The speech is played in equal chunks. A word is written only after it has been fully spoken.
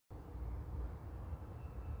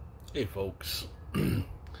Hey folks,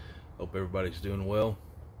 hope everybody's doing well.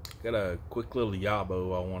 Got a quick little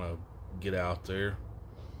Yabo I want to get out there. You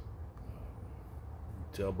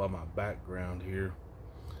can tell by my background here,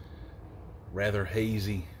 rather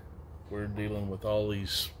hazy. We're dealing with all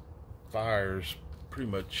these fires pretty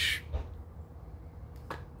much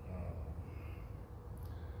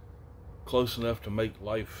close enough to make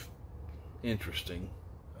life interesting.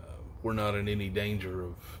 We're not in any danger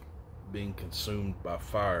of being consumed by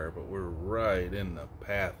fire, but we're right in the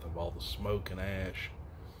path of all the smoke and ash.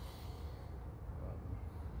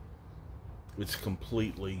 It's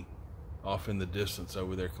completely off in the distance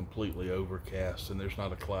over there, completely overcast, and there's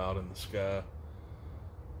not a cloud in the sky.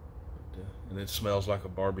 And it smells like a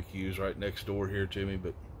barbecue's right next door here to me.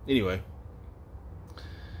 But anyway,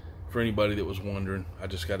 for anybody that was wondering, I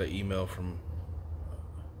just got an email from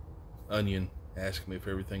Onion asking me if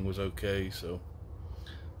everything was okay, so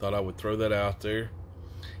thought I would throw that out there.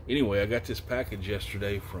 Anyway, I got this package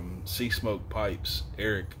yesterday from SeaSmokePipes,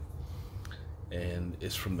 Eric, and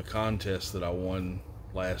it's from the contest that I won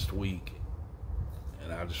last week,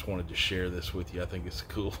 and I just wanted to share this with you. I think it's the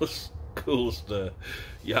coolest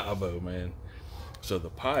Yabo, man. So the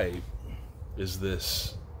pipe is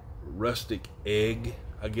this rustic egg,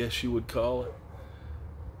 I guess you would call it.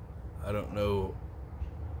 I don't know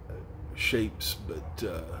shapes, but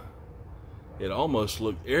it almost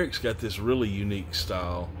looked, Eric's got this really unique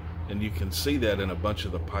style, and you can see that in a bunch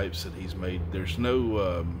of the pipes that he's made. There's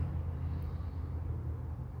no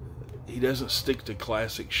he doesn't stick to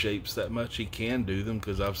classic shapes that much. He can do them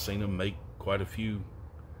because I've seen him make quite a few,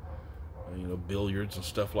 billiards and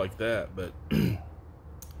stuff like that. But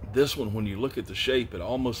this one, when you look at the shape, it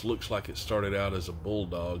almost looks like it started out as a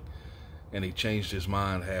bulldog and he changed his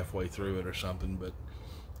mind halfway through it or something. But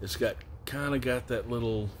it's kind of got that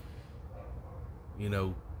little,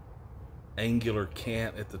 angular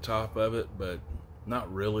cant at the top of it, but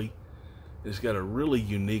not really. It's got a really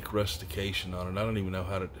unique rustication on it. I don't even know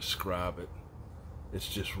how to describe it. It's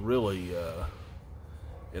just really,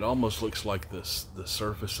 it almost looks like the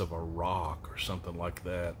surface of a rock or something like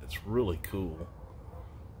that. It's really cool.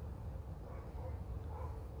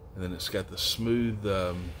 And then it's got the smooth,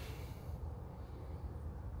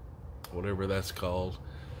 whatever that's called,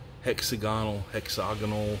 hexagonal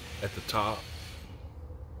at the top,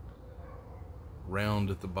 round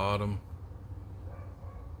at the bottom.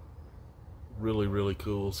 Really, really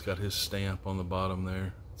cool. It's got his stamp on the bottom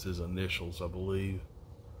there. It's his initials, I believe.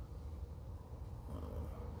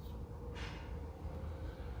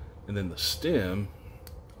 And then the stem,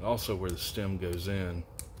 also where the stem goes in,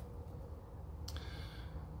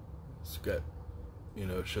 it's got,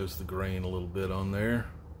 it shows the grain a little bit on there.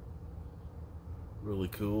 Really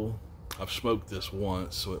cool. I've smoked this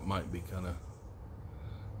once, so it might be kind of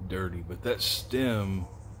dirty, but that stem,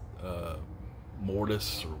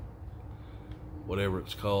 mortise or whatever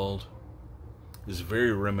it's called, is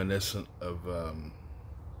very reminiscent of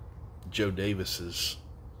Joe Davis's,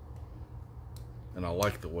 and I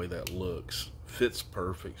like the way that looks. Fits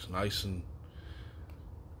perfect, nice and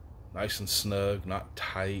snug, not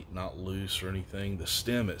tight, not loose or anything. The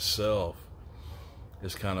stem itself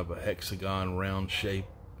is kind of a hexagon round shape,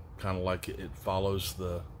 kind of like it follows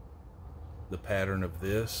the pattern of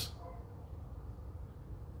this.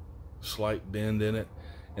 Slight bend in it,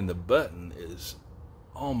 and the button is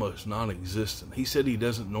almost non-existent. He said he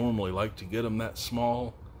doesn't normally like to get them that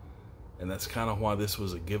small, and that's kind of why this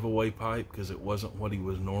was a giveaway pipe, because it wasn't what he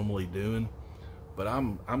was normally doing. But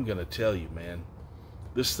I'm gonna tell you, man,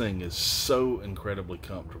 this thing is so incredibly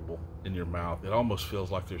comfortable in your mouth. It almost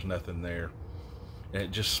feels like there's nothing there, and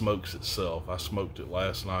it just smokes itself. I smoked it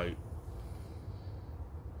last night.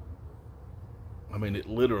 I mean, it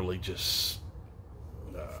literally just,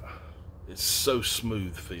 it's so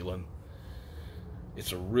smooth feeling.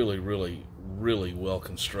 It's a really, really, really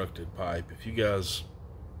well-constructed pipe. If you guys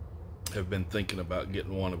have been thinking about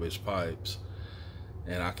getting one of his pipes,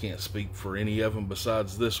 and I can't speak for any of them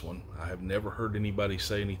besides this one, I have never heard anybody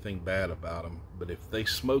say anything bad about them, but if they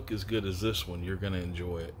smoke as good as this one, you're going to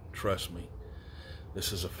enjoy it. Trust me.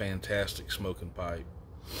 This is a fantastic smoking pipe.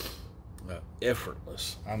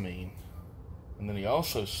 Effortless, I mean. And then he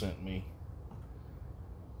also sent me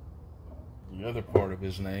the other part of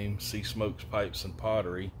his name, SeaSmokePipes and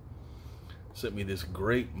Pottery. Sent me this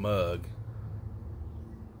great mug,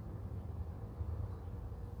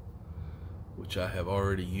 which I have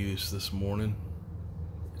already used this morning.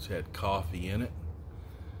 It's had coffee in it.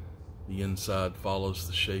 The inside follows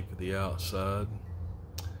the shape of the outside.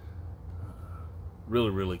 Really,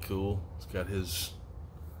 really cool. It's got his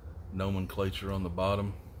nomenclature on the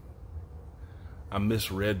bottom. I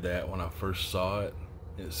misread that when I first saw it,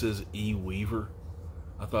 and it says E-Weaver.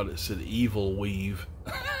 I thought it said Evil Weave.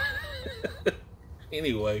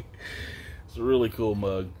 Anyway, it's a really cool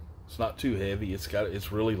mug. It's not too heavy.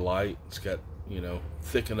 It's really light. It's got, you know,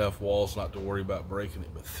 thick enough walls not to worry about breaking it,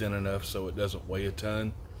 but thin enough so it doesn't weigh a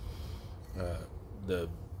ton. The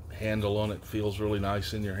handle on it feels really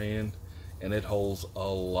nice in your hand, and it holds a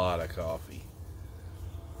lot of coffee.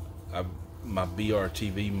 My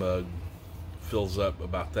BRTV mug fills up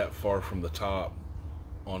about that far from the top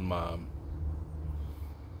on my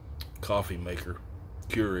coffee maker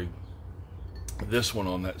Keurig. This one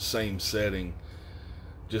on that same setting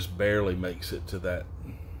just barely makes it to that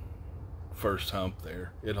first hump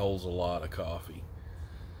there. It holds a lot of coffee.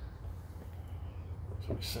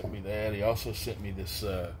 So he sent me that. He also sent me this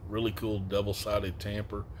really cool double-sided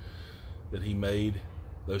tamper that he made.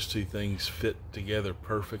 Those two things fit together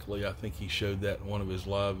perfectly. I think he showed that in one of his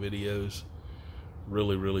live videos.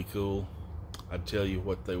 Really, really cool. I'd tell you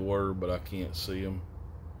what they were, but I can't see them.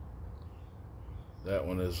 That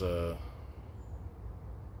one is a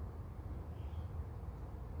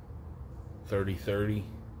 30-30.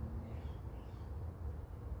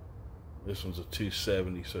 This one's a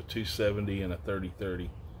 270, so 270 and a 30-30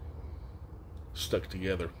 stuck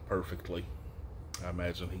together perfectly. I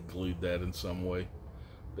imagine he glued that in some way.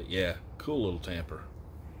 But yeah, cool little tamper.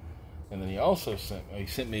 And then he also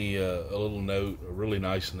sent me a little note, a really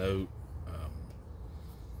nice note,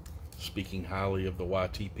 speaking highly of the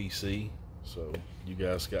YTPC. So you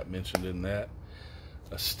guys got mentioned in that.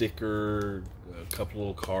 A sticker, a couple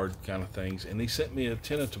little card kind of things. And he sent me a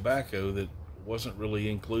tin of tobacco that wasn't really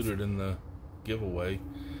included in the giveaway,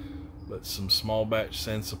 but some small batch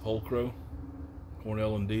San Sepulcro,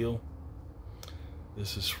 Cornell and Deal.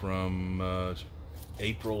 This is from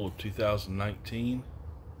April of 2019.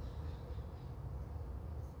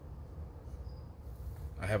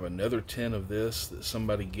 I have another tin of this that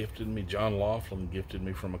somebody gifted me. John Laughlin gifted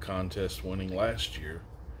me from a contest winning last year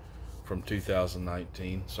from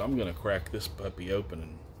 2019. So I'm going to crack this puppy open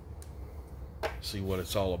and see what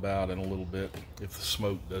it's all about in a little bit, if the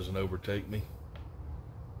smoke doesn't overtake me.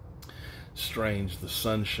 Strange, the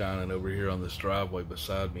sun shining over here on this driveway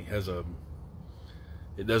beside me has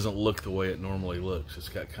it doesn't look the way it normally looks. It's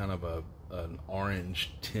got kind of an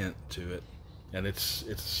orange tint to it, and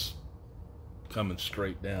it's coming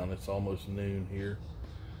straight down. It's almost noon here,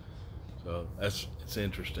 so it's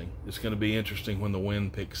interesting. It's going to be interesting when the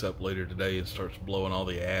wind picks up later today and starts blowing all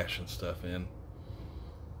the ash and stuff in.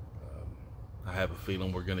 I have a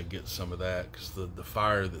feeling we're going to get some of that, because the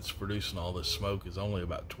fire that's producing all this smoke is only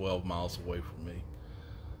about 12 miles away from me,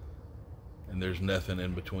 and there's nothing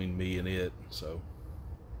in between me and it. So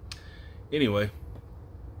anyway,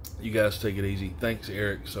 you guys take it easy. Thanks,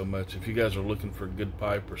 Eric, so much. If you guys are looking for a good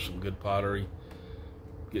pipe or some good pottery,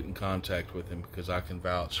 get in contact with him, because I can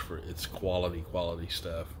vouch for its quality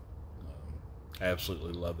stuff. I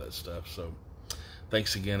absolutely love that stuff. So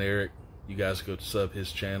thanks again, Eric. You guys go sub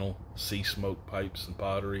his channel, SeaSmokePipes and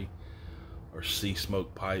Pottery, or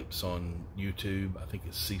SeaSmokePipes on YouTube. I think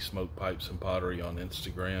it's SeaSmokePipes and Pottery on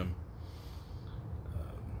Instagram.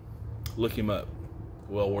 Look him up.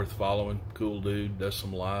 Well worth following. Cool dude. Does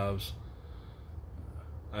some lives.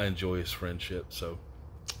 I enjoy his friendship. So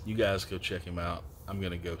you guys go check him out. I'm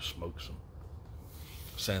gonna go smoke some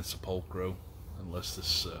San Sepulcro,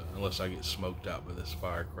 unless I get smoked out by this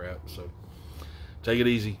fire crap. So take it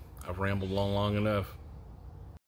easy. I've rambled long enough.